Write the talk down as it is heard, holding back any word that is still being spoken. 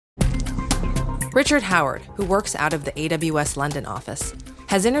Richard Howard, who works out of the AWS London office,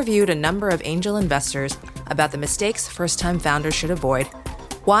 has interviewed a number of angel investors about the mistakes first-time founders should avoid,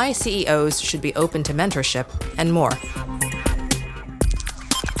 why CEOs should be open to mentorship, and more.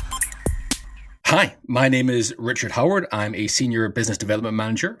 Hi, my name is Richard Howard. I'm a Senior Business Development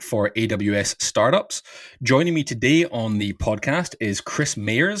Manager for AWS Startups. Joining me today on the podcast is Chris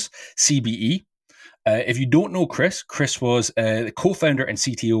Mairs, CBE. If you don't know Chris was the co-founder and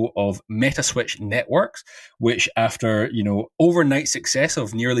CTO of Metaswitch Networks, which after, overnight success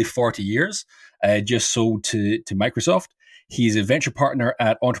of nearly 40 years, just sold to Microsoft. He's a venture partner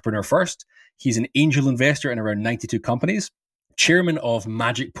at Entrepreneur First. He's an angel investor in around 92 companies. Chairman of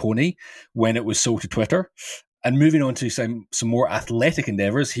Magic Pony when it was sold to Twitter. And moving on to some more athletic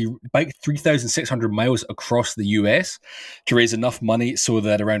endeavors, he biked 3,600 miles across the US to raise enough money so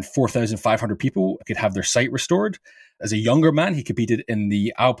that around 4,500 people could have their sight restored. As a younger man, he competed in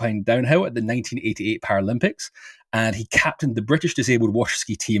the Alpine Downhill at the 1988 Paralympics, and he captained the British disabled water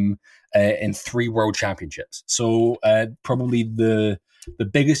ski team in 3 world championships. So probably the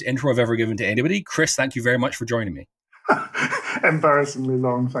biggest intro I've ever given to anybody. Chris, thank you very much for joining me. Embarrassingly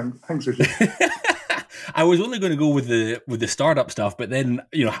long. Thanks, Richard. I was only going to go with the startup stuff, but then,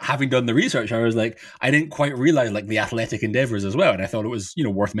 having done the research, I was like, I didn't quite realize the athletic endeavors as well. And I thought it was,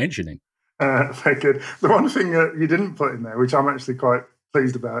 worth mentioning. Very good. The one thing that you didn't put in there, which I'm actually quite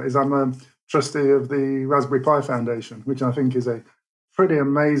pleased about, is I'm a trustee of the Raspberry Pi Foundation, which I think is a pretty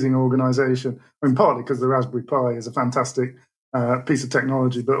amazing organization. I mean, partly because the Raspberry Pi is a fantastic piece of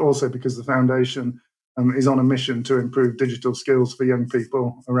technology, but also because the foundation is on a mission to improve digital skills for young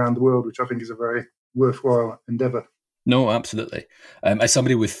people around the world, which I think is a very worthwhile endeavor. No, absolutely. As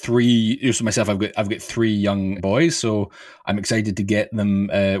somebody with 3, so myself, I've got 3 young boys, so I'm excited to get them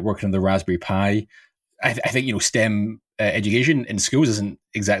working on the Raspberry Pi. I think STEM education in schools isn't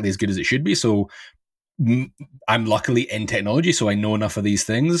exactly as good as it should be. So I'm luckily in technology, so I know enough of these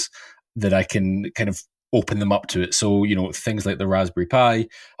things that I can kind of open them up to it. So things like the Raspberry Pi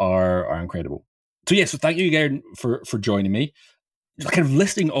are incredible. So thank you again for joining me. Just kind of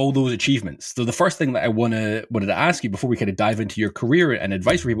listing all those achievements. So the first thing that I wanted to ask you before we kind of dive into your career and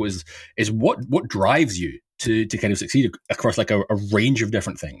advice for people is what drives you to kind of succeed across a range of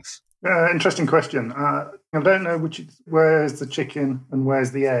different things? Interesting question. I don't know where's the chicken and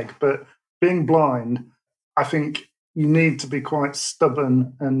where's the egg, but being blind, I think you need to be quite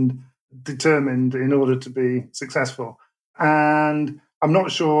stubborn and determined in order to be successful. And I'm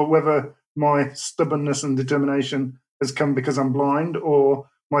not sure whether my stubbornness and determination has come because I'm blind, or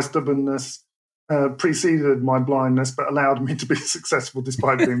my stubbornness preceded my blindness but allowed me to be successful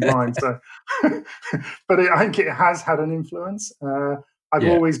despite being blind. So, but I think it has had an influence. I've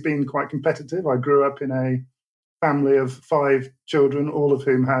always been quite competitive. I grew up in a family of 5 children, all of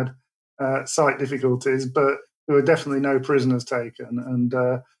whom had sight difficulties, but there were definitely no prisoners taken, and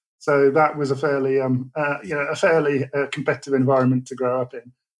so that was a fairly competitive environment to grow up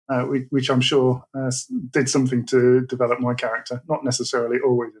in. Which I'm sure did something to develop my character, not necessarily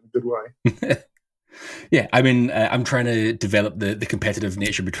always in a good way. Yeah, I mean, I'm trying to develop the competitive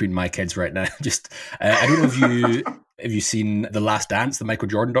nature between my kids right now. Just, I don't know if you've seen The Last Dance, the Michael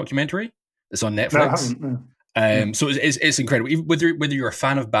Jordan documentary. It's on Netflix. No, I haven't, no. So it's incredible. Even whether you're a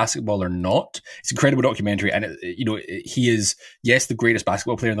fan of basketball or not, it's an incredible documentary. And he is, yes, the greatest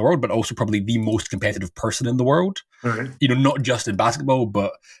basketball player in the world, but also probably the most competitive person in the world. Right. Not just in basketball,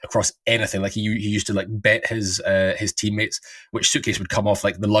 but across anything. He used to bet his teammates which suitcase would come off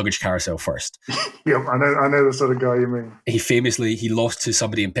the luggage carousel first. Yeah, I know the sort of guy you mean. He lost to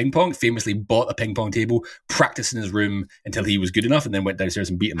somebody in ping pong. Famously bought a ping pong table, practiced in his room until he was good enough, and then went downstairs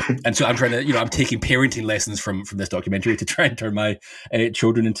and beat him. And so I'm trying to, I'm taking parenting lessons from this documentary to try and turn my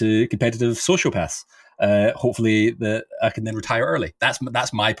children into competitive sociopaths. Hopefully that I can then retire early. That's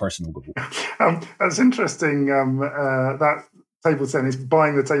my personal goal. That's interesting. That table tennis,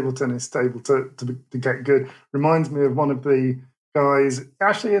 buying the table tennis table to get good, reminds me of one of the guys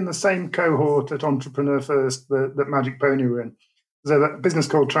actually in the same cohort at Entrepreneur First that Magic Pony were in. There's a business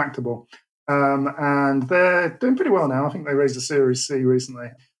called Tractable, and they're doing pretty well now. I think they raised a Series C recently.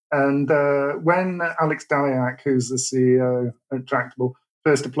 And when Alex Daliak, who's the CEO at Tractable,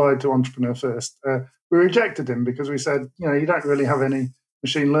 first applied to Entrepreneur First, we rejected him because we said, you don't really have any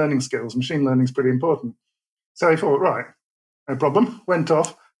machine learning skills. Machine learning is pretty important. So he thought, right, no problem. Went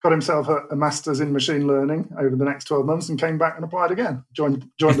off, got himself a master's in machine learning over the next 12 months and came back and applied again, joined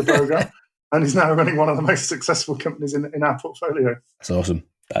the program, and he's now running one of the most successful companies in our portfolio. That's awesome.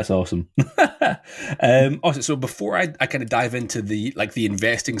 Also, so before I kind of dive into the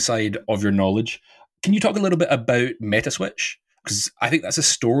investing side of your knowledge, can you talk a little bit about Metaswitch Because I think that's a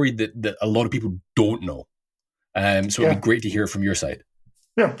story that a lot of people don't know. So it'd be great to hear from your side.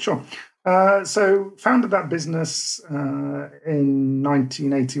 Yeah, sure. So founded that business in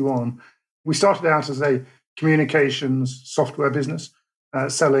 1981. We started out as a communications software business,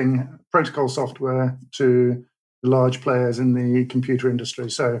 selling protocol software to large players in the computer industry.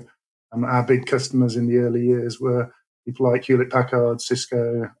 So our big customers in the early years were people like Hewlett-Packard,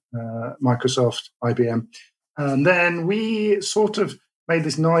 Cisco, Microsoft, IBM. And then we sort of made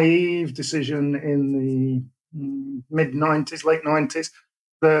this naive decision in the mid-90s, late 90s,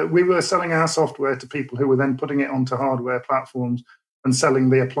 that we were selling our software to people who were then putting it onto hardware platforms and selling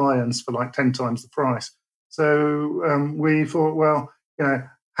the appliance for like 10 times the price. So we thought, well,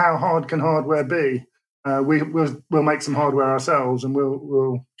 how hard can hardware be? We'll make some hardware ourselves and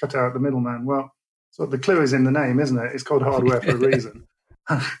we'll cut out the middleman. Well, so the clue is in the name, isn't it? It's called hardware for a reason.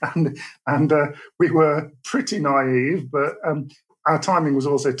 and we were pretty naive, but our timing was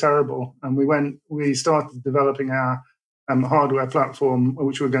also terrible. And we started developing our hardware platform,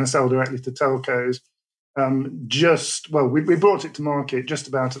 which we were going to sell directly to telcos. We brought it to market just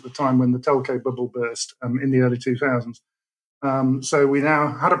about at the time when the telco bubble burst in the early 2000s. So we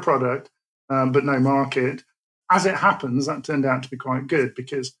now had a product, but no market. As it happens, that turned out to be quite good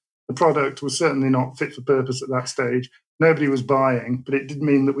because the product was certainly not fit for purpose at that stage. Nobody was buying, but it did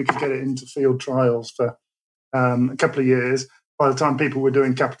mean that we could get it into field trials for a couple of years. By the time people were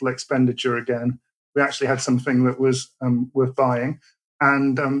doing capital expenditure again, we actually had something that was worth buying.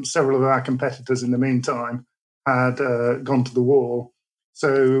 And several of our competitors in the meantime had gone to the wall.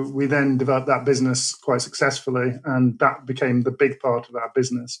 So we then developed that business quite successfully, and that became the big part of our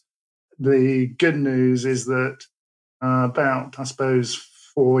business. The good news is that about, I suppose,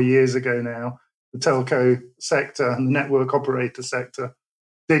 4 years ago now, the telco sector and the network operator sector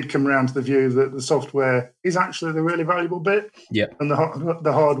did come around to the view that the software is actually the really valuable bit, and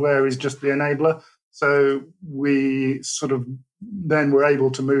the hardware is just the enabler. So we sort of then were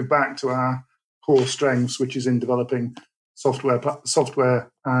able to move back to our core strengths, which is in developing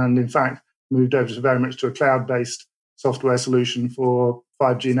software, and in fact moved over to very much to a cloud-based software solution for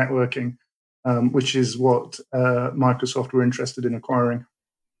 5G networking, which is what Microsoft were interested in acquiring.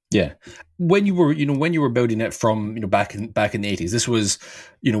 Yeah, when you were building it from back in the 80s, this was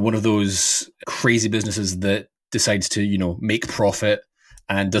one of those crazy businesses that decides to make profit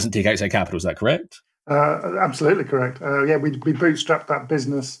and doesn't take outside capital. Is that correct? Absolutely correct. We bootstrapped that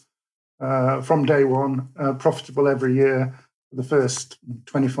business from day one, profitable every year for the first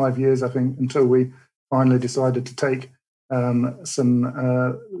 25 years, I think, until we finally decided to take some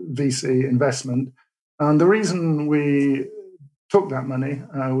VC investment. And the reason we took that money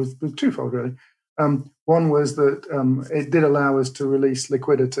was twofold, really. One was that it did allow us to release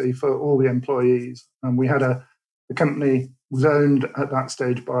liquidity for all the employees. We had the company was owned at that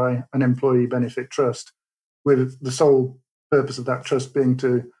stage by an employee benefit trust, with the sole purpose of that trust being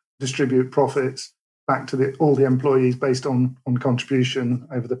to distribute profits back to all the employees based on contribution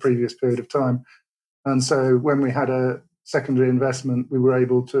over the previous period of time. And so when we had a secondary investment, we were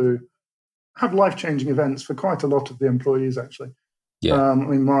able to have life-changing events for quite a lot of the employees, actually. Yeah.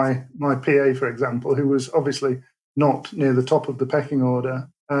 My PA, for example, who was obviously not near the top of the pecking order,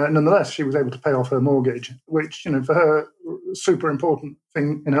 nonetheless, she was able to pay off her mortgage, which, for her, super important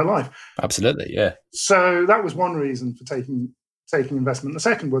thing in her life. Absolutely, yeah. So that was one reason for taking investment. The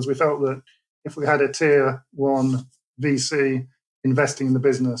second was we felt that if we had a tier one VC investing in the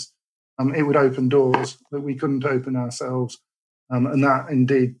business, it would open doors that we couldn't open ourselves. And that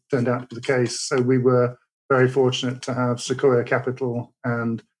indeed turned out to be the case. So we were very fortunate to have Sequoia Capital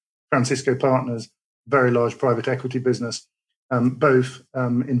and Francisco Partners, very large private equity business, both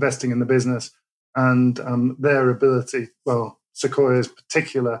investing in the business, and their ability, Sequoia's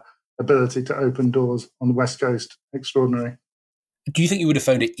particular ability to open doors on the West Coast, extraordinary. Do you think you would have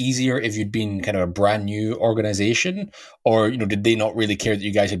found it easier if you'd been kind of a brand new organization, or did they not really care that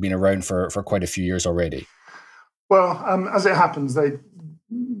you guys had been around for quite a few years already? Well, as it happens, they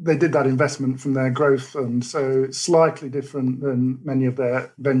did that investment from their growth fund, so slightly different than many of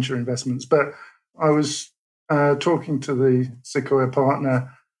their venture investments. But I was talking to the Sequoia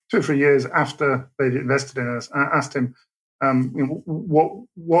partner 2 or 3 years after they'd invested in us. I asked him,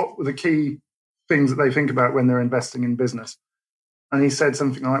 what were the key things that they think about when they're investing in business? And he said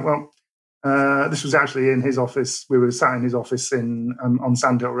something like, this was actually in his office. We were sat in his office on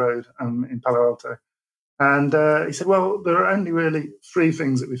Sandhill Road in Palo Alto. And he said, there are only really 3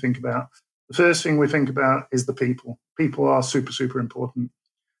 things that we think about. The first thing we think about is the people. People are super, super important.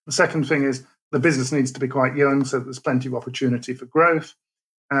 The second thing is the business needs to be quite young, so there's plenty of opportunity for growth.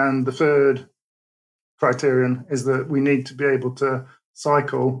 And the third criterion is that we need to be able to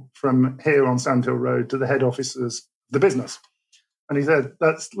cycle from here on Sandhill Road to the head offices of the business. And he said,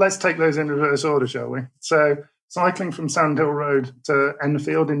 let's take those in reverse order, shall we? So cycling from Sandhill Road to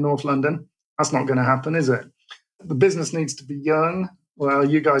Enfield in North London, that's not going to happen, is it? The business needs to be young. Well,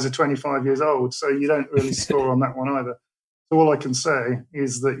 you guys are 25 years old, so you don't really score on that one either. So all I can say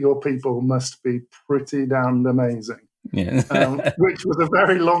is that your people must be pretty damned amazing. Yeah. Which was a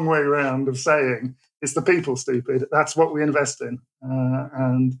very long way round of saying it's the people, stupid. That's what we invest in.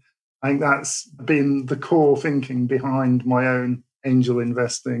 And I think that's been the core thinking behind my own angel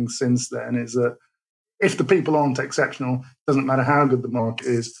investing since then, is that if the people aren't exceptional, doesn't matter how good the market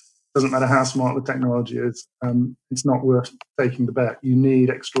is, doesn't matter how smart the technology is, it's not worth taking the bet. You need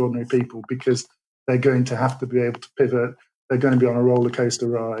extraordinary people because they're going to have to be able to pivot. They're going to be on a roller coaster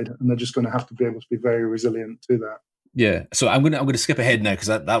ride, and they're just going to have to be able to be very resilient to that. Yeah, so I'm going to skip ahead now because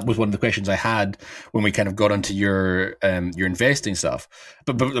that was one of the questions I had when we kind of got onto your investing stuff.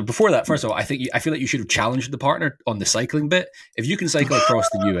 But before that, first of all, I feel like you should have challenged the partner on the cycling bit. If you can cycle across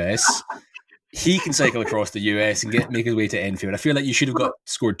the US, he can cycle across the US and make his way to Enfield. I feel like you should have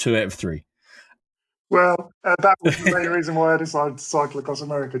scored 2 out of 3. Well, that was the main reason why I decided to cycle across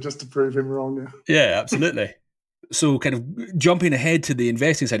America, just to prove him wrong. Yeah, absolutely. So kind of jumping ahead to the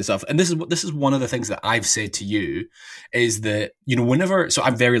investing side of stuff, and this is one of the things that I've said to you is that, so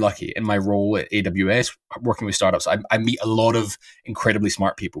I'm very lucky in my role at AWS working with startups. I meet a lot of incredibly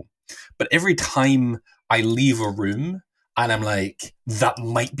smart people, but every time I leave a room and I'm like, that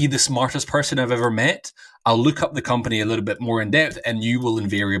might be the smartest person I've ever met, I'll look up the company a little bit more in depth and you will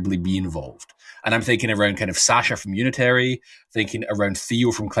invariably be involved. And I'm thinking around kind of Sasha from Unitary, thinking around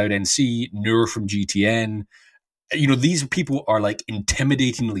Theo from CloudNC, Noor from GTN. These people are like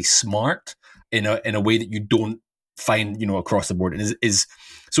intimidatingly smart in a way that you don't find, across the board. And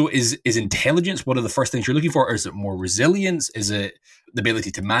is intelligence one of the first things you're looking for? Or is it more resilience? Is it the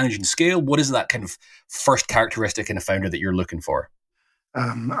ability to manage and scale? What is that kind of first characteristic in a founder that you're looking for?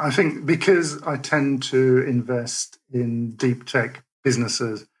 I think because I tend to invest in deep tech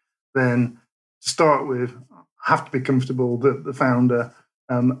businesses, then to start with, I have to be comfortable that the founder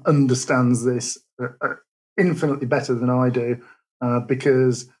understands this infinitely better than I do,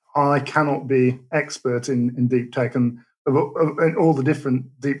 because I cannot be expert in deep tech and in all the different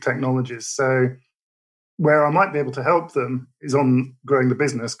deep technologies. So where I might be able to help them is on growing the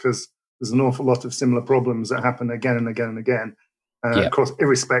business, because there's an awful lot of similar problems that happen again and again and again, across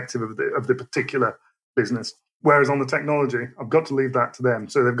irrespective of the particular business. Whereas on the technology, I've got to leave that to them.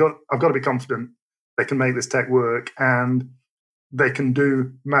 So I've got to be confident they can make this tech work and they can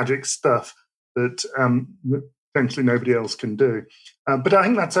do magic stuff that potentially nobody else can do. But I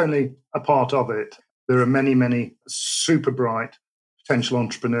think that's only a part of it. There are many, many super bright potential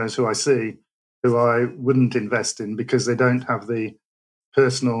entrepreneurs who I see who I wouldn't invest in because they don't have the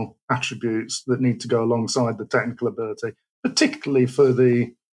personal attributes that need to go alongside the technical ability, particularly for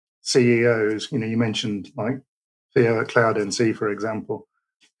the CEOs. You mentioned like Theo at CloudNC, for example,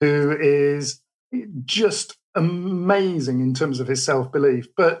 who is just amazing in terms of his self-belief,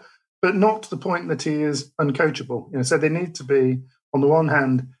 but not to the point that he is uncoachable. So they need to be, on the one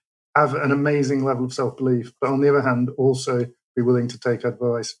hand, have an amazing level of self-belief, but on the other hand, also be willing to take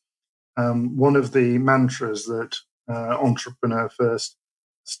advice. One of the mantras that Entrepreneur First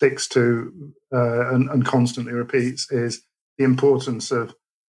sticks to and constantly repeats is the importance of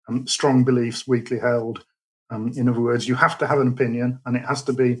strong beliefs weakly held. In other words, you have to have an opinion, and it has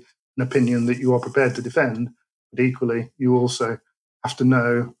to be an opinion that you are prepared to defend, but equally, you also have to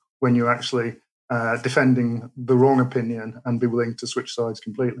know when you're actually defending the wrong opinion and be willing to switch sides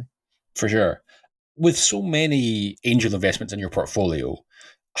completely. For sure. With so many angel investments in your portfolio,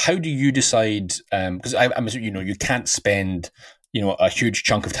 how do you decide? Because I'm assuming you can't spend a huge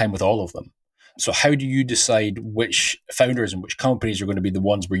chunk of time with all of them. So how do you decide which founders and which companies are going to be the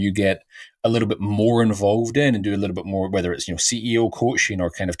ones where you get a little bit more involved in and do a little bit more, whether it's CEO coaching or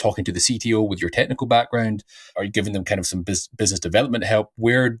kind of talking to the CTO with your technical background, or giving them kind of some business development help?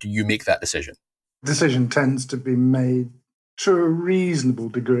 Where do you make that decision? Decision tends to be made to a reasonable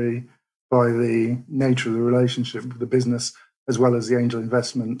degree by the nature of the relationship with the business as well as the angel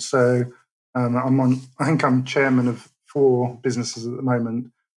investment. So I think I'm chairman of 4 businesses at the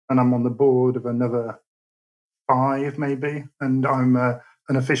moment, and I'm on the board of another 5 maybe, and I'm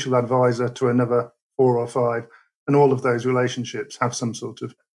an official advisor to another 4 or 5, and all of those relationships have some sort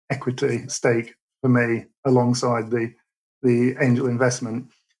of equity stake for me alongside the angel investment.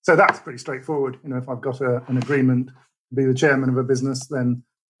 So that's pretty straightforward. If I've got an agreement to be the chairman of a business, then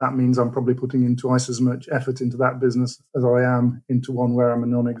that means I'm probably putting in twice as much effort into that business as I am into one where I'm a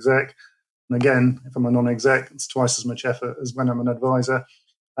non-exec. And again, if I'm a non-exec, it's twice as much effort as when I'm an advisor.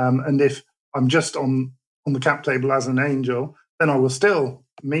 And if I'm just on the cap table as an angel, then I will still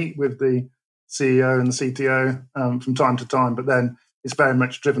meet with the CEO and the CTO from time to time, but then it's very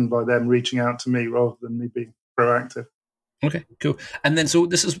much driven by them reaching out to me rather than me being proactive. Okay, cool. And then so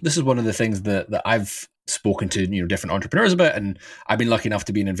this is one of the things that I've spoken to different entrepreneurs about, and I've been lucky enough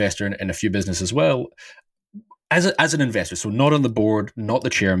to be an investor in a few businesses as well. As an investor, so not on the board, not the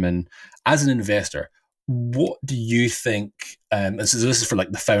chairman, as an investor, what do you think? This is for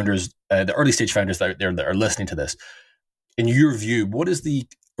like the founders, the early stage founders out there that are listening to this. In your view, what is the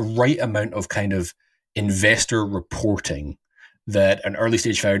right amount of kind of investor reporting that an early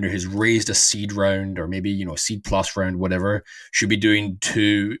stage founder who's raised a seed round or maybe seed plus round, whatever, should be doing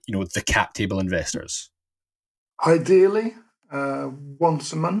to the cap table investors? Ideally,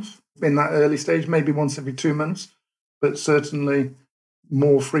 once a month in that early stage, maybe once every 2 months, but certainly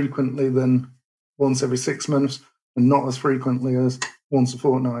more frequently than once every 6 months, and not as frequently as once a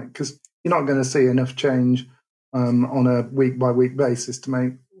fortnight, because you're not going to see enough change on a week-by-week basis to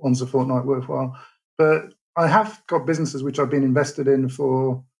make once a fortnight worthwhile. But I have got businesses which I've been invested in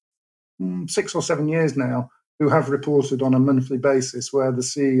for 6 or 7 years now who have reported on a monthly basis where the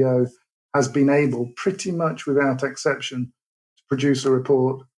CEO has been able, pretty much without exception, to produce a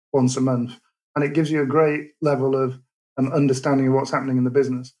report once a month. And it gives you a great level of understanding of what's happening in the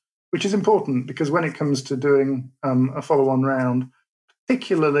business, which is important because when it comes to doing a follow-on round,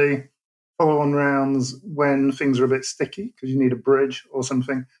 particularly follow-on rounds when things are a bit sticky because you need a bridge or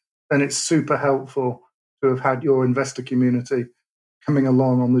something, then it's super helpful to have had your investor community coming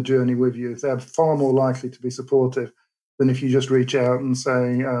along on the journey with you. They're far more likely to be supportive than if you just reach out and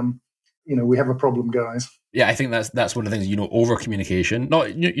say, we have a problem, guys. Yeah, I think that's one of the things, over communication,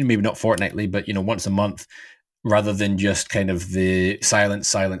 not maybe not fortnightly, but once a month, rather than just kind of the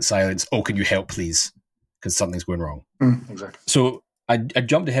silence. Oh, can you help, please? Because something's going wrong. Exactly. So I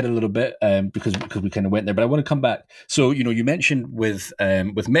jumped ahead a little bit because we kind of went there, but I want to come back. So you mentioned with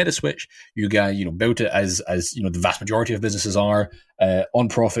Metaswitch, you guys built it as the vast majority of businesses are on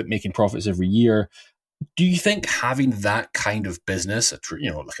profit, making profits every year. Do you think having that kind of business,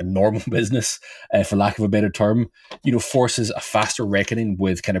 like a normal business, for lack of a better term, forces a faster reckoning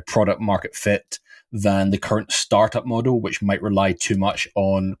with kind of product market fit than the current startup model, which might rely too much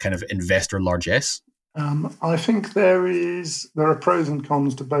on kind of investor largesse? I think there are pros and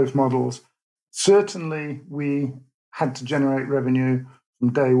cons to both models. Certainly, we had to generate revenue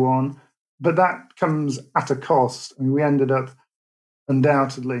from day one, but that comes at a cost. I mean, we ended up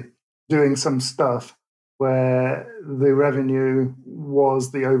undoubtedly doing some stuff where the revenue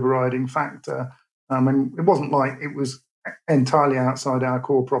was the overriding factor. And it wasn't like it was entirely outside our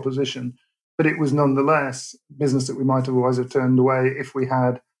core proposition, but it was nonetheless business that we might otherwise have turned away if we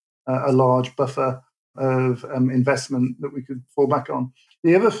had a large buffer of investment that we could fall back on.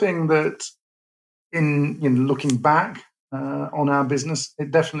 The other thing that, in looking back on our business,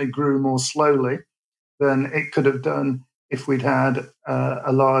 it definitely grew more slowly than it could have done if we'd had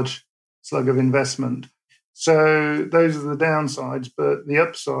a large slug of investment. So those are the downsides, but the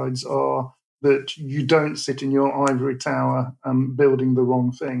upsides are that you don't sit in your ivory tower building the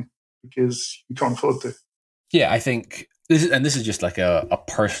wrong thing because you can't afford to. Yeah, I think this is just like a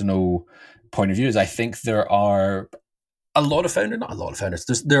personal point of view. Is I think there are not a lot of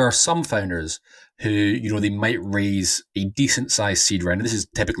founders. There are some founders who they might raise a decent sized seed round. And this is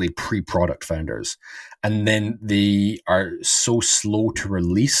typically pre-product founders, and then they are so slow to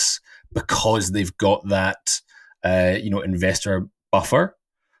release because they've got that investor buffer,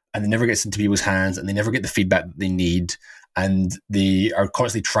 and it never gets into people's hands, and they never get the feedback that they need, and they are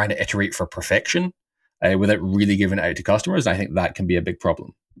constantly trying to iterate for perfection without really giving it out to customers. I think that can be a big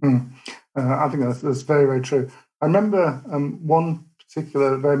problem. I think that's very, very true. I remember one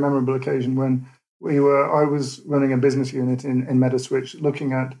particular very memorable occasion when I was running a business unit in Metaswitch,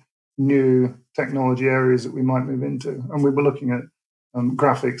 looking at new technology areas that we might move into, and we were looking at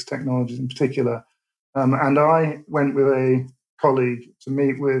graphics technologies in particular. And I went with a colleague to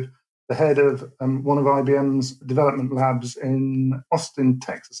meet with the head of one of IBM's development labs in Austin,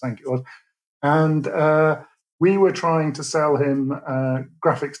 Texas, I think it was. And we were trying to sell him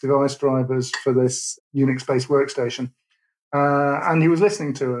graphics device drivers for this Unix-based workstation. And he was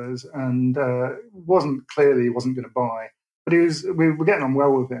listening to us and wasn't going to buy. But we were getting on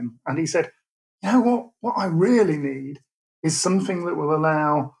well with him. And he said, what I really need is something that will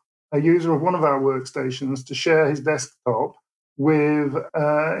allow a user of one of our workstations to share his desktop with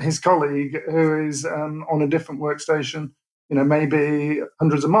his colleague who is on a different workstation, maybe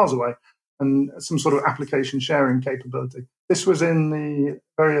hundreds of miles away, and some sort of application sharing capability. This was in the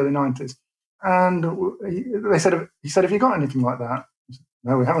very early 90s. And he said, have you got anything like that?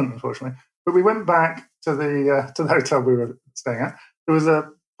 No, we haven't, unfortunately. But we went back to the hotel we were staying at. There was a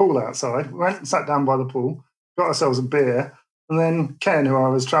pool outside. We went and sat down by the pool, got ourselves a beer, and then Ken, who I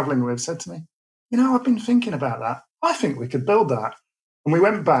was traveling with, said to me, I've been thinking about that. I think we could build that. And we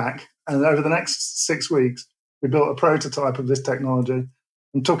went back, and over the next 6 weeks, we built a prototype of this technology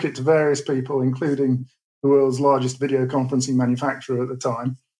and took it to various people, including the world's largest video conferencing manufacturer at the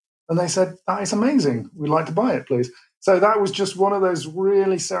time. And they said, that is amazing. We'd like to buy it, please. So that was just one of those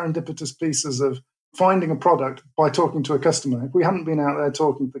really serendipitous pieces of finding a product by talking to a customer. If we hadn't been out there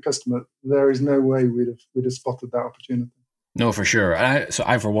talking to the customer, there is no way we'd have spotted that opportunity. No, for sure. So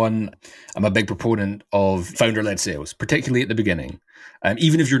I, for one, I'm a big proponent of founder-led sales, particularly at the beginning.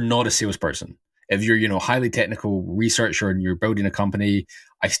 Even if you're not a salesperson, if you're, highly technical researcher and you're building a company,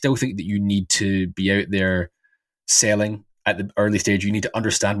 I still think that you need to be out there selling at the early stage. You need to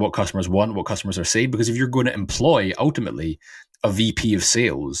understand what customers want, what customers are saying, because if you're going to employ, ultimately, a VP of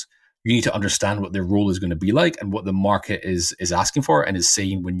sales, you need to understand what their role is going to be like and what the market is asking for and is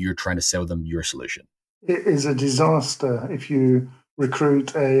saying when you're trying to sell them your solution. It is a disaster if you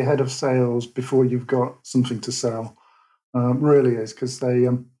recruit a head of sales before you've got something to sell. Really is, because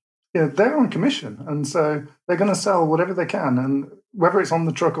they're on commission, and so they're going to sell whatever they can, and whether it's on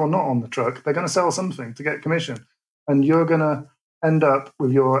the truck or not on the truck, they're going to sell something to get commission, and you're going to end up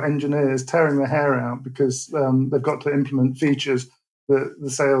with your engineers tearing their hair out because they've got to implement features that the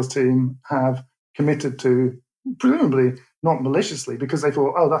sales team have committed to, presumably not maliciously, because they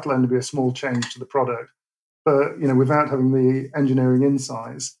thought, that'll only be a small change to the product. But, without having the engineering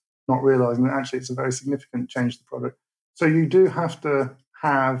insights, not realizing that actually it's a very significant change to the product. So you do have to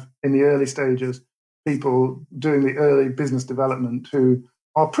have, in the early stages, people doing the early business development who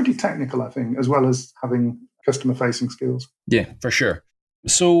are pretty technical, I think, as well as having customer-facing skills. Yeah, for sure.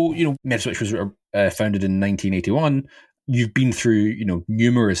 So, Metaswitch was founded in 1981. You've been through,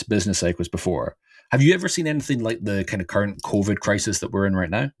 numerous business cycles before. Have you ever seen anything like the kind of current COVID crisis that we're in right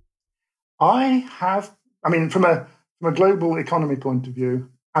now? I have. I mean, from a global economy point of view,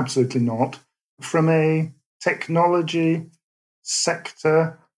 absolutely not. From a technology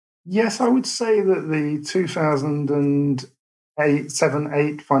sector, yes, I would say that the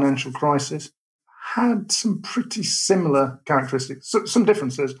 2007-8 financial crisis had some pretty similar characteristics, some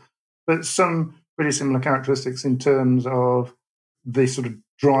differences, but some pretty similar characteristics in terms of the sort of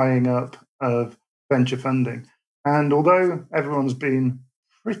drying up of venture funding. And although everyone's been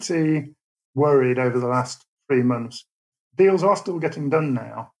pretty worried over the last 3 months, deals are still getting done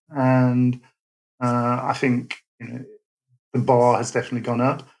now. And I think the bar has definitely gone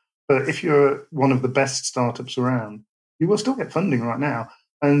up. But if you're one of the best startups around, you will still get funding right now.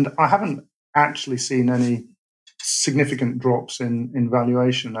 And I haven't actually seen any significant drops in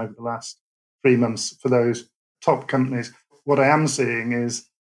valuation over the last 3 months for those top companies. What I am seeing is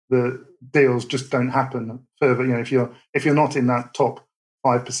the deals just don't happen further. If you're not in that top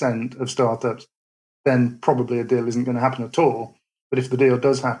 5% of startups, then probably a deal isn't going to happen at all. But if the deal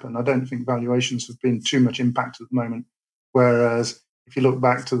does happen, I don't think valuations have been too much impacted at the moment. Whereas if you look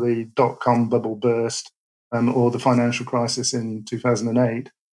back to the dot-com bubble burst or the financial crisis in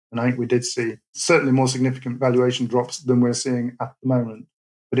 2008, and I think we did see certainly more significant valuation drops than we're seeing at the moment.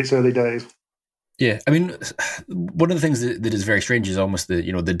 But it's early days. Yeah, I mean, one of the things that is very strange is almost the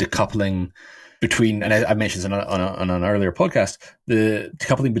decoupling between, and I mentioned this on an earlier podcast, the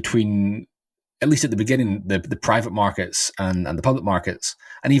decoupling between, at least at the beginning, the private markets and the public markets,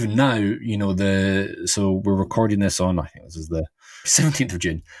 and even now, so we're recording this on, I think this is the 17th of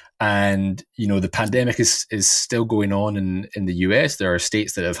June, and the pandemic is still going on in the US. There are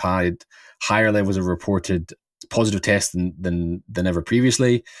states that have had higher levels of reported positive tests than ever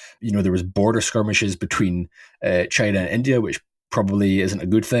previously. There was border skirmishes between China and India, which probably isn't a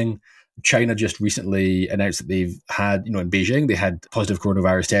good thing. China just recently announced that they've had, in Beijing, they had positive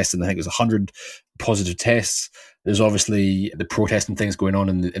coronavirus tests, and I think it was 100 positive tests. There's obviously the protest and things going on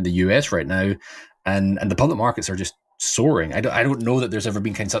in the US right now, and the public markets are just soaring. I don't know that there's ever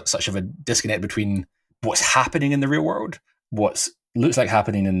been such of a disconnect between what's happening in the real world, what looks like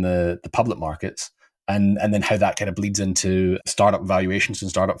happening in the public markets, and then how that kind of bleeds into startup valuations and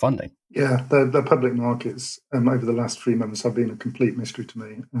startup funding. Yeah, the public markets over the last 3 months have been a complete mystery to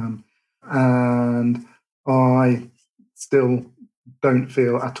me. And I still don't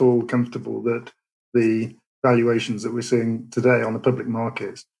feel at all comfortable that the valuations that we're seeing today on the public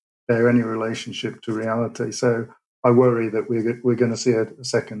markets bear any relationship to reality. So I worry that we're going to see a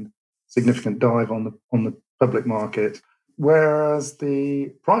second significant dive on the public market, whereas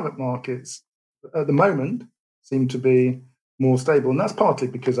the private markets at the moment seem to be more stable. And that's partly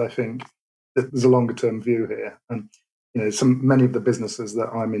because I think there's a longer term view here. And many of the businesses that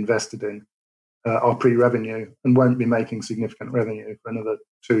I'm invested in are pre-revenue and won't be making significant revenue for another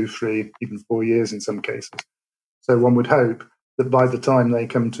 2, 3, even 4 years in some cases. So one would hope that by the time they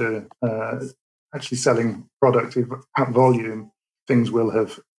come to actually selling product at volume, things will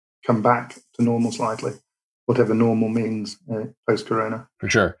have come back to normal slightly, whatever normal means post-corona. For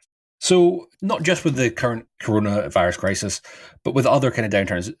sure. So not just with the current coronavirus crisis, but with other kind of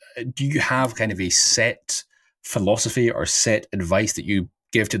downturns, do you have kind of a set philosophy or set advice that you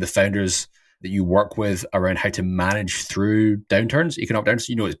give to the founders that you work with around how to manage through downturns, economic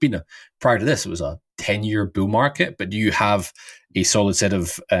downturns? It's been prior to this, it was a 10-year bull market, but do you have a solid set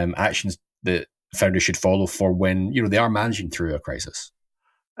of actions that founders should follow for when, they are managing through a crisis?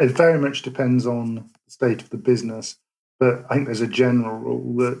 It very much depends on the state of the business, but I think there's a general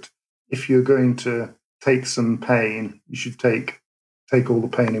rule that if you're going to take some pain, you should take all the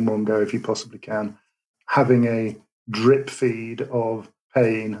pain in one go if you possibly can. Having a drip feed of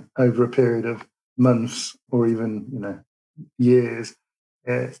pain over a period of months or even years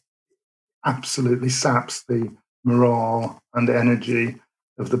absolutely saps the morale and energy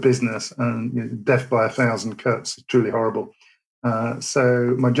of the business, and death by 1,000 cuts is truly horrible.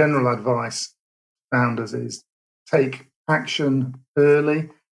 So my general advice to founders is take action early,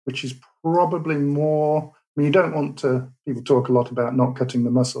 which is probably more. You don't want to. People talk a lot about not cutting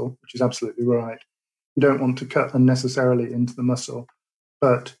the muscle, which is absolutely right. You don't want to cut unnecessarily into the muscle,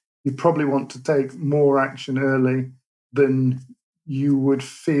 but you probably want to take more action early than you would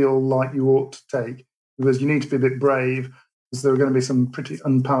feel like you ought to take, because you need to be a bit brave, because there are going to be some pretty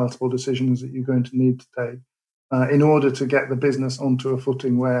unpalatable decisions that you're going to need to take in order to get the business onto a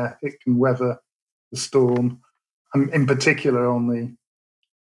footing where it can weather the storm. In particular, on the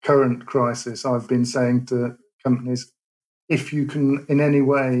current crisis, I've been saying to companies, if you can in any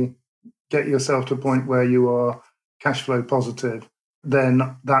way get yourself to a point where you are cash flow positive,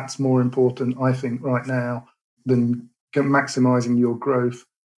 then that's more important, I think, right now than maximizing your growth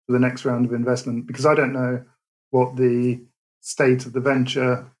for the next round of investment, because I don't know what the state of the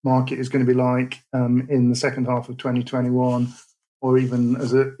venture market is going to be like in the second half of 2021, or even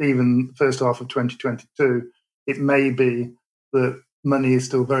even first half of 2022. It may be that money is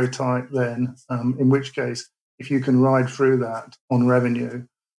still very tight then, in which case, if you can ride through that on revenue,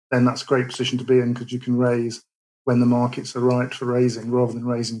 then that's a great position to be in, because you can raise when the markets are right for raising, rather than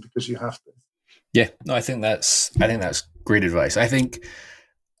raising because you have to. Yeah, no, I think that's great advice. I think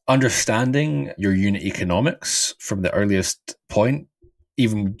understanding your unit economics from the earliest point,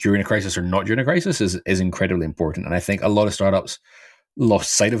 even during a crisis or not during a crisis, is incredibly important. And I think a lot of startups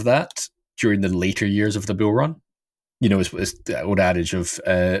lost sight of that during the later years of the bull run. It's the old adage of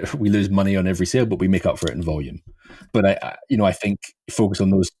we lose money on every sale, but we make up for it in volume. But I think focus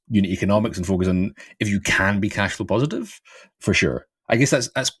on those unit economics and focus on if you can be cash flow positive, for sure. I guess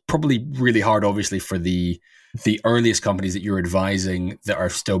that's probably really hard, obviously, for the earliest companies that you're advising that are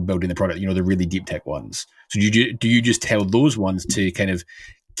still building the product. The really deep tech ones. So do you just tell those ones to kind of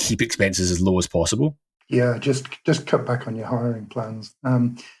keep expenses as low as possible? Yeah, just cut back on your hiring plans.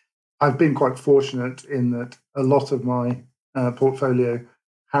 I've been quite fortunate in that a lot of my portfolio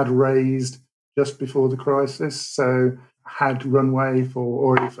had raised just before the crisis, so had runway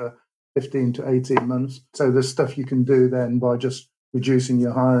already for 15 to 18 months. So there's stuff you can do then by just reducing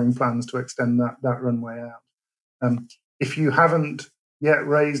your hiring plans to extend that runway out. If you haven't yet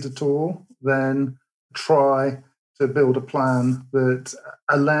raised at all, then try to build a plan that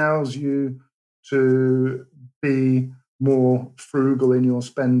allows you to be more frugal in your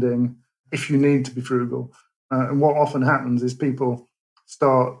spending if you need to be frugal. And what often happens is people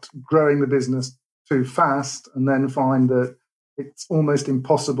start growing the business too fast and then find that it's almost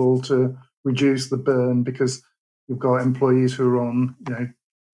impossible to reduce the burn, because you've got employees who are on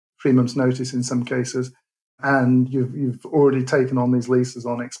 3 months' notice in some cases, and you've already taken on these leases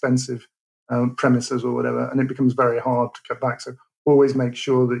on expensive premises or whatever, and it becomes very hard to cut back. So always make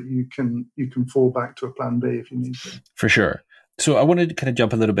sure that you can fall back to a plan B if you need to. For sure. So I wanted to kind of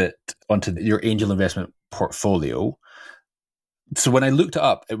jump a little bit onto your angel investment portfolio. So when I looked it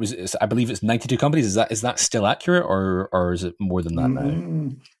up, I believe it's 92 companies. Is that still accurate, or is it more than that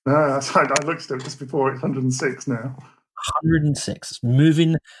now? No, I looked at it just before. It's 106 now. 106. It's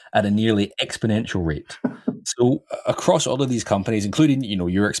moving at a nearly exponential rate. So across all of these companies, including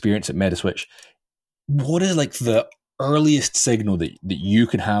your experience at Metaswitch, what is like the earliest signal that you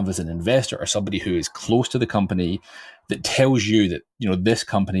can have as an investor or somebody who is close to the company that tells you that this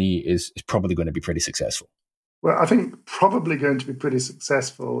company is probably going to be pretty successful? Well, I think probably going to be pretty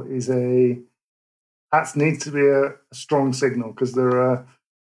successful that needs to be a strong signal, because there are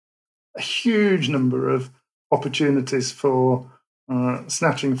a huge number of opportunities for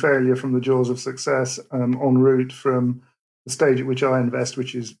snatching failure from the jaws of success en route from the stage at which I invest,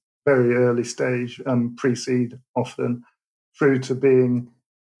 which is very early stage, pre-seed often, through to being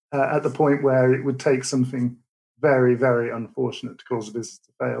at the point where it would take something very, very unfortunate to cause a business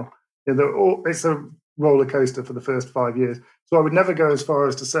to fail. It's a roller coaster for the first 5 years. So I would never go as far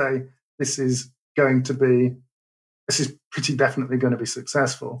as to say this is pretty definitely going to be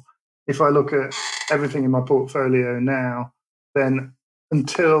successful. If I look at everything in my portfolio now, then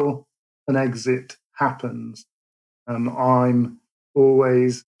until an exit happens, I'm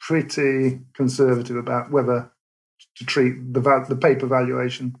always pretty conservative about whether to treat the paper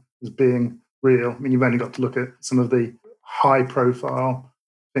valuation as being real. I mean, you've only got to look at some of the high-profile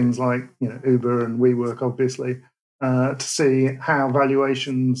things like Uber and WeWork, obviously, to see how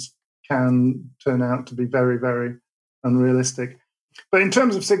valuations can turn out to be very, very unrealistic. But in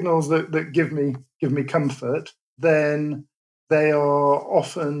terms of signals that give me comfort, then they are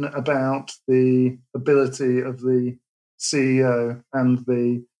often about the ability of the CEO and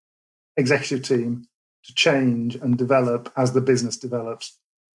the executive team to change and develop as the business develops.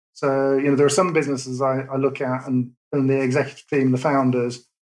 So, there are some businesses I look at and the executive team, the founders,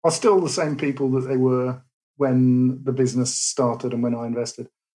 are still the same people that they were when the business started and when I invested.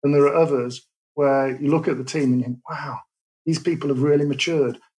 And there are others where you look at the team and you think, wow, these people have really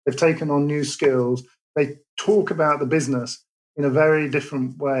matured. They've taken on new skills. They talk about the business in a very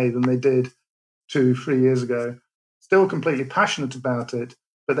different way than they did 2-3 years ago. Still completely passionate about it,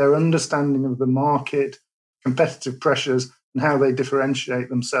 but their understanding of the market, competitive pressures, and how they differentiate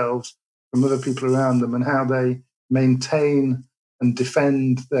themselves from other people around them and how they maintain and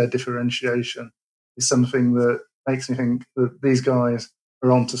defend their differentiation is something that makes me think that these guys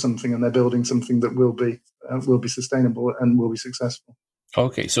are onto something and they're building something that will be sustainable and will be successful.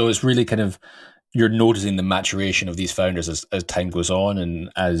 Okay, so it's really kind of, you're noticing the maturation of these founders as time goes on, and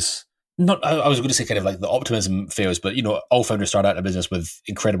as not, I was going to say kind of like the optimism fails, but all founders start out in a business with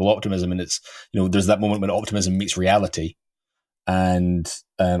incredible optimism, and it's there's that moment when optimism meets reality, and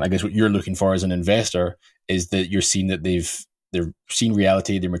I guess what you're looking for as an investor is that you're seeing that they're seeing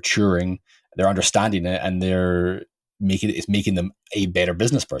reality, they're maturing, they're understanding it, and it's making them a better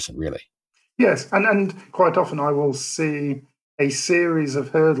business person, really. Yes, and quite often I will see a series of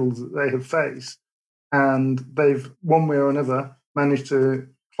hurdles that they have faced, and they've, one way or another, managed to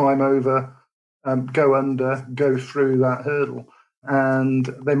climb over, go through that hurdle. And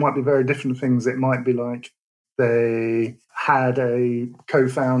they might be very different things. It might be like they had a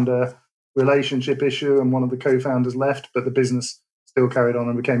co-founder relationship issue and one of the co-founders left, but the business still carried on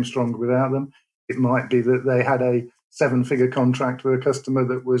and became stronger without them. It might be that they had a 7-figure contract with a customer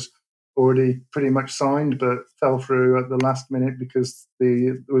that was already pretty much signed but fell through at the last minute because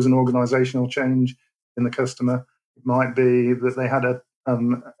there was an organizational change in the customer. It might be that they had a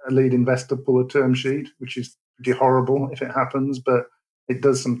lead investor pull a term sheet, which is pretty horrible if it happens, but it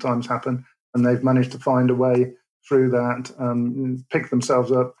does sometimes happen, and they've managed to find a way through that, pick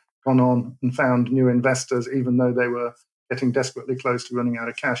themselves up, gone on and found new investors, even though they were getting desperately close to running out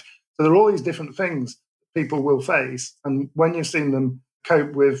of cash. So there are all these different things people will face, and when you've seen them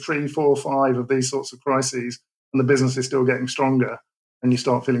cope with 3, 4, 5 of these sorts of crises, and the business is still getting stronger, and you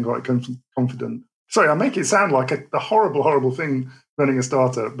start feeling quite confident. Sorry, I make it sound like a horrible, horrible thing running a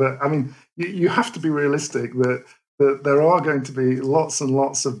startup, but I mean, you have to be realistic that there are going to be lots and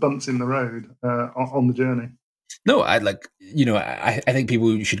lots of bumps in the road on the journey. No, I think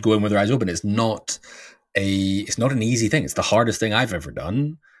people should go in with their eyes open. It's not an easy thing. It's the hardest thing I've ever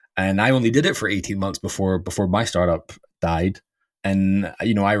done, and I only did it for 18 months before my startup died. And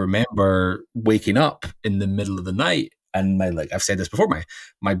I remember waking up in the middle of the night, and I've said this before,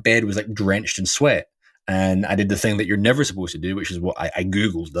 my bed was like drenched in sweat, and I did the thing that you're never supposed to do, which is what I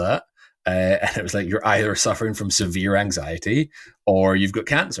Googled that, and it was like, you're either suffering from severe anxiety or you've got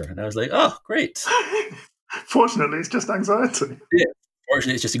cancer. And I was like, oh, great. Fortunately, it's just anxiety. Yeah,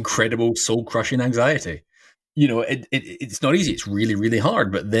 fortunately, it's just incredible soul-crushing anxiety. It's not easy. It's really, really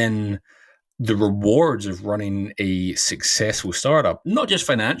hard. But then the rewards of running a successful startup, not just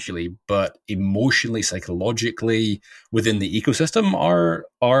financially, but emotionally, psychologically, within the ecosystem are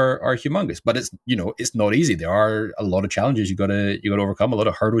humongous. But it's not easy. There are a lot of challenges you got to overcome, a lot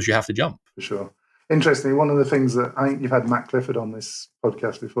of hurdles you have to jump. For sure. Interestingly, one of the things that I think you've had Matt Clifford on this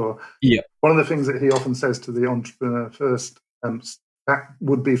podcast before. Yeah. One of the things that he often says to the entrepreneur first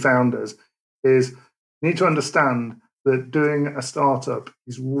would-be founders is, you need to understand that doing a startup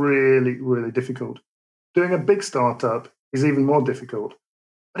is really, really difficult. Doing a big startup is even more difficult,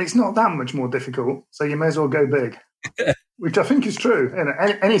 but it's not that much more difficult. So you may as well go big. which I think is true.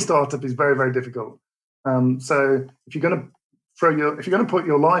 And any startup is very, very difficult. So if you're going to put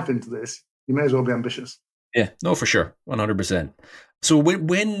your life into this, you may as well be ambitious. Yeah, no, for sure, 100%. So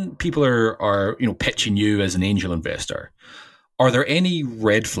when people are pitching you as an angel investor, are there any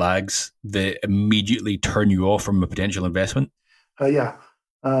red flags that immediately turn you off from a potential investment? Yeah.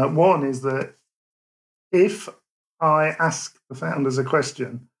 One is that if I ask the founders a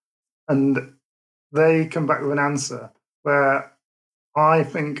question and they come back with an answer where I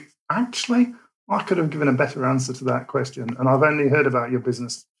think, actually, I could have given a better answer to that question, and I've only heard about your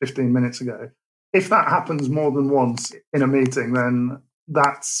business 15 minutes ago. If that happens more than once in a meeting, then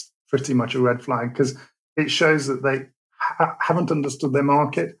that's pretty much a red flag, because it shows that they haven't understood their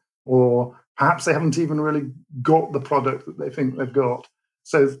market, or perhaps they haven't even really got the product that they think they've got.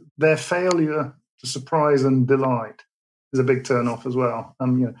 So their failure to surprise and delight is a big turn-off as well. I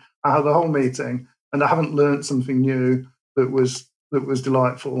had the whole meeting and I haven't learned something new that was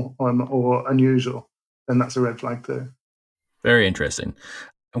delightful or unusual, then that's a red flag too. Very interesting.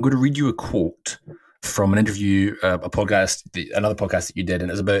 I'm going to read you a quote from an interview, another podcast that you did,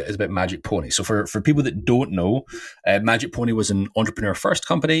 and it's about Magic Pony. So for people that don't know, Magic Pony was an entrepreneur first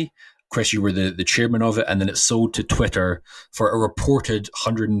company. Chris, you were the chairman of it, and then it sold to Twitter for a reported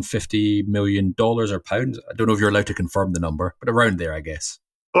 $150 million or pounds. I don't know if you're allowed to confirm the number, but around there, I guess.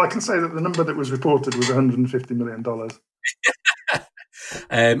 Well, I can say that the number that was reported was $150 million.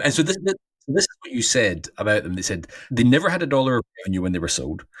 And so this is what you said about them. They said they never had $1 of revenue when they were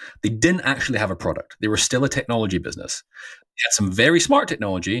sold. They didn't actually have a product. They were still a technology business. They had some very smart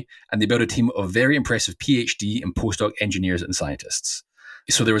technology, and they built a team of very impressive PhD and postdoc engineers and scientists.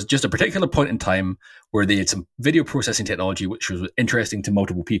 So there was just a particular point in time where they had some video processing technology, which was interesting to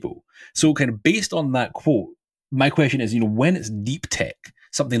multiple people. So kind of based on that quote, my question is, when it's deep tech,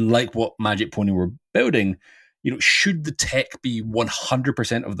 something like what Magic Pony were building, should the tech be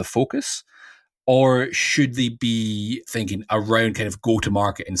 100% of the focus, or should they be thinking around kind of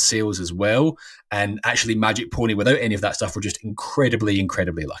go-to-market and sales as well? And actually Magic Pony, without any of that stuff, were just incredibly,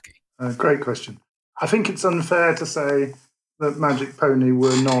 incredibly lucky. Great question. I think it's unfair to say that Magic Pony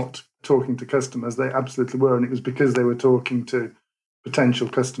were not talking to customers. They absolutely were, and it was because they were talking to potential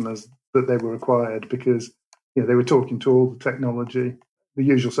customers that they were acquired, because they were talking to all the technology, the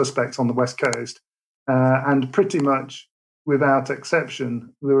usual suspects on the West Coast. And pretty much without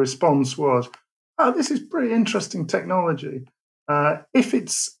exception, the response was, oh, this is pretty interesting technology. If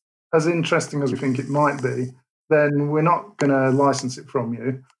it's as interesting as we think it might be, then we're not going to license it from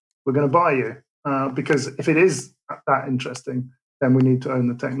you. We're going to buy you. Because if it is that interesting, then we need to own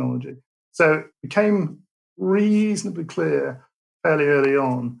the technology. So it became reasonably clear fairly early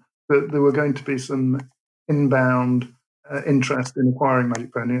on that there were going to be some inbound interest in acquiring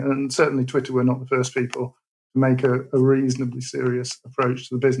Magic Pony, and certainly Twitter were not the first people to make a reasonably serious approach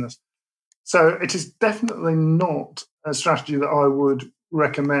to the business. So it is definitely not a strategy that I would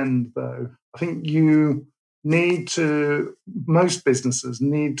recommend, though. I think most businesses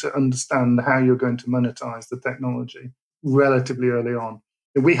need to understand how you're going to monetize the technology relatively early on.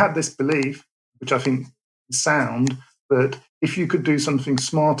 We had this belief, which I think is sound, that if you could do something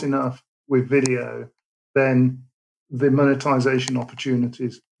smart enough with video, then the monetization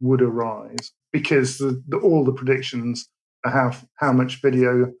opportunities would arise, because all the predictions have how much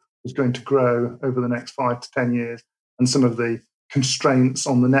video is going to grow over the next 5 to 10 years, and some of the constraints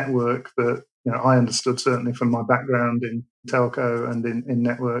on the network that I understood, certainly from my background in telco and in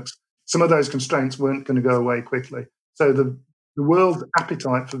networks. Some of those constraints weren't going to go away quickly. So the world's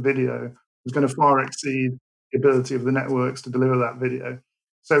appetite for video was going to far exceed the ability of the networks to deliver that video.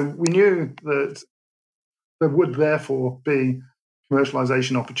 So we knew that there would therefore be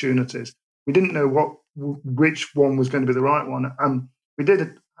commercialization opportunities. We didn't know which one was going to be the right one. And we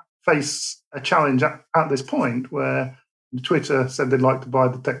did face a challenge at this point where Twitter said they'd like to buy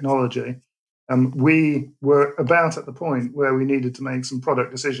the technology. We were about at the point where we needed to make some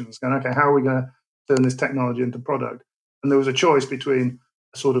product decisions, going, okay, how are we going to turn this technology into product? And there was a choice between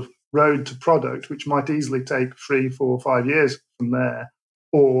a sort of road to product, which might easily take 3, 4, 5 years from there,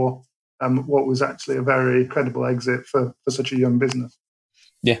 or what was actually a very credible exit for such a young business.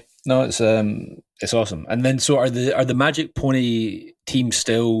 Yeah, no, it's awesome. And then, so are the Magic Pony team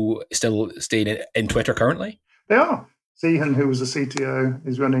still staying in Twitter currently? They are. Zehan, who was the CTO,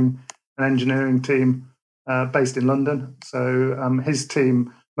 is running an engineering team based in London. So his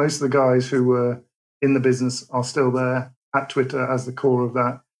team, most of the guys who were in the business are still there at Twitter as the core of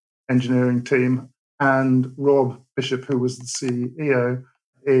that engineering team. And Rob Bishop, who was the CEO,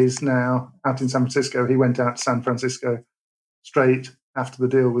 is now out in San Francisco. He went out to San Francisco straight after the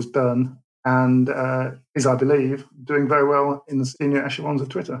deal was done and is, I believe, doing very well in the senior echelons of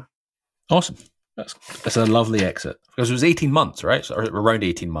Twitter. Awesome. That's a lovely exit. Because it was 18 months, right? So around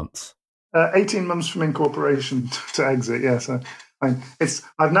 18 months. 18 months from incorporation to exit, yeah. So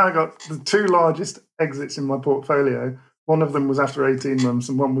I've now got the two largest exits in my portfolio. One of them was after 18 months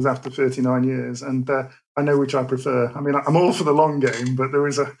and one was after 39 years. And I know which I prefer. I mean, I'm all for the long game, but there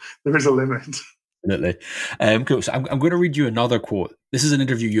is a limit. Absolutely. Cool. So I'm going to read you another quote. This is an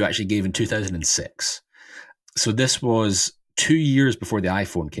interview you actually gave in 2006. So this was 2 years before the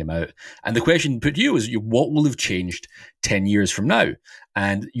iPhone came out. And the question put to you was, what will have changed 10 years from now?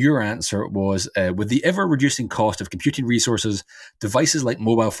 And your answer was, with the ever-reducing cost of computing resources, devices like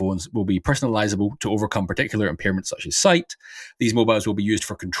mobile phones will be personalizable to overcome particular impairments such as sight. These mobiles will be used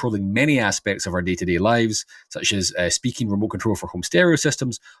for controlling many aspects of our day-to-day lives, such as speaking remote control for home stereo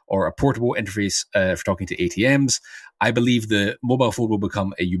systems or a portable interface for talking to ATMs. I believe the mobile phone will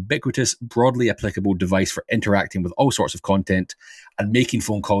become a ubiquitous, broadly applicable device for interacting with all sorts of content, and making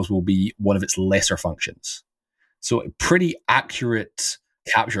phone calls will be one of its lesser functions. So a pretty accurate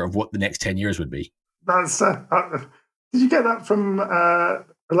capture of what the next 10 years would be. That's did you get that from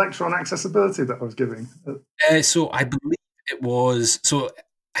Electron Accessibility that I was giving? So I believe it was. So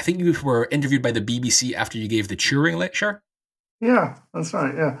I think you were interviewed by the BBC after you gave the Turing lecture. Yeah, that's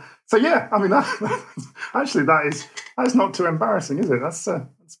right. Yeah. So yeah, I mean, actually, that's not too embarrassing, is it? That's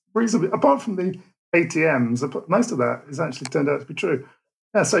reasonably. Apart from the ATMs, most of that is actually turned out to be true.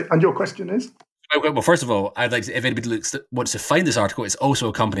 Yeah. So, and your question is? Well, first of all, I'd like to, if anybody wants to find this article, it's also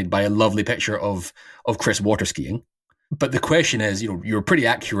accompanied by a lovely picture of Chris water skiing. But the question is, you were pretty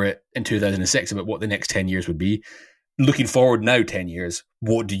accurate in 2006 about what the next 10 years would be. Looking forward now 10 years,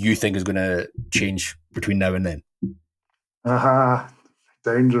 what do you think is going to change between now and then?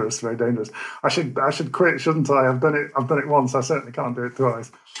 Dangerous, very dangerous. I should quit, shouldn't I? I've done it once. I certainly can't do it twice.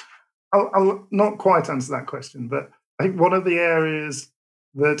 I'll not quite answer that question, but I think one of the areas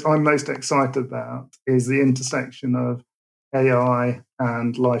that I'm most excited about is the intersection of AI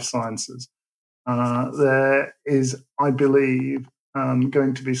and life sciences. There is, I believe,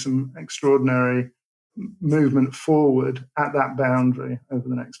 going to be some extraordinary movement forward at that boundary over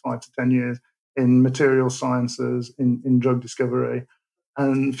the next 5 to 10 years in material sciences, in drug discovery,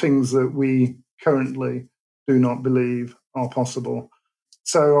 and things that we currently do not believe are possible.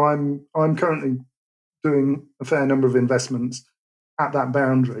 So I'm currently doing a fair number of investments at that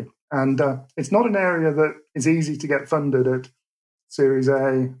boundary. And it's not an area that is easy to get funded at Series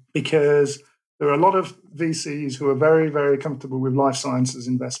A, because there are a lot of VCs who are very, very comfortable with life sciences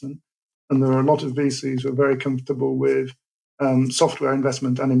investment. And there are a lot of VCs who are very comfortable with software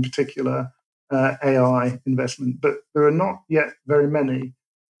investment, and in particular, AI investment. But there are not yet very many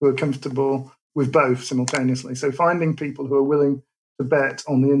who are comfortable with both simultaneously. So finding people who are willing to bet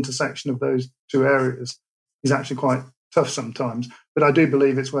on the intersection of those two areas is actually quite tough sometimes. But I do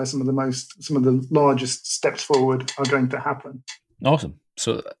believe it's where some of the largest steps forward are going to happen. Awesome.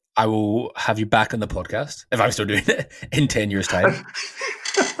 So I will have you back on the podcast, if I'm still doing it, in 10 years' time.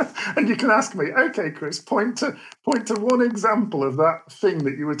 And you can ask me, okay, Chris, point to one example of that thing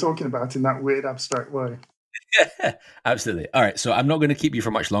that you were talking about in that weird abstract way. Absolutely. All right. So I'm not going to keep you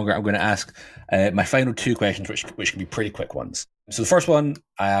for much longer. I'm going to ask my final two questions, which can be pretty quick ones. So the first one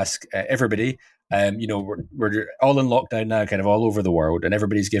I ask everybody. We're all in lockdown now, kind of all over the world, and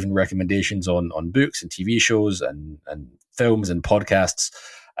everybody's giving recommendations on books and TV shows and films and podcasts.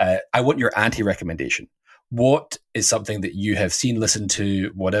 I want your anti-recommendation. What is something that you have seen, listened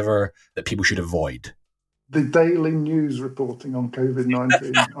to, whatever, that people should avoid? The daily news reporting on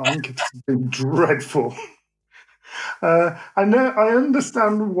COVID-19, I think it's been dreadful. I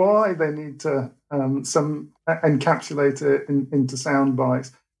understand why they need to encapsulate it into sound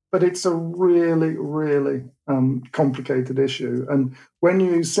bites, but it's a really, really complicated issue. And when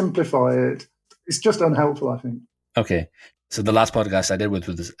you simplify it, it's just unhelpful, I think. Okay. So the last podcast I did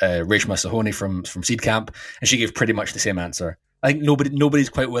was Reshma Sahoni from Seed Camp, and she gave pretty much the same answer. I think nobody's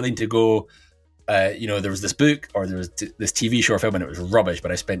quite willing to go, there was this book or there was this TV show or film and it was rubbish,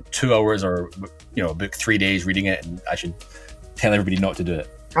 but I spent 2 hours or, a book 3 days reading it, and I should tell everybody not to do it.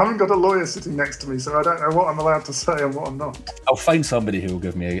 I haven't got a lawyer sitting next to me, so I don't know what I'm allowed to say and what I'm not. I'll find somebody who will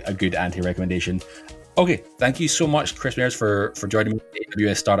give me a good anti-recommendation. Okay, thank you so much, Chris Mairs, for joining me on the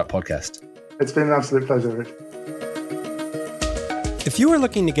AWS Startup Podcast. It's been an absolute pleasure, Rich. If you are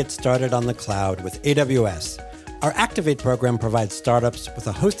looking to get started on the cloud with AWS, our Activate program provides startups with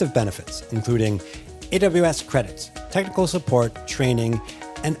a host of benefits, including AWS credits, technical support, training,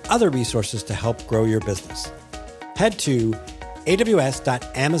 and other resources to help grow your business. Head to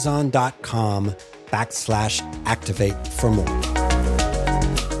aws.amazon.com/activate for more.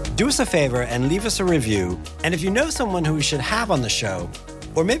 Do us a favor and leave us a review. And if you know someone who we should have on the show,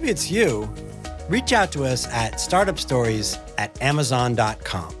 or maybe it's you, reach out to us at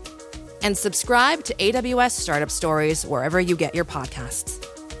startupstories@amazon.com. And subscribe to AWS Startup Stories wherever you get your podcasts.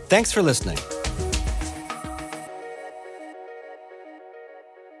 Thanks for listening.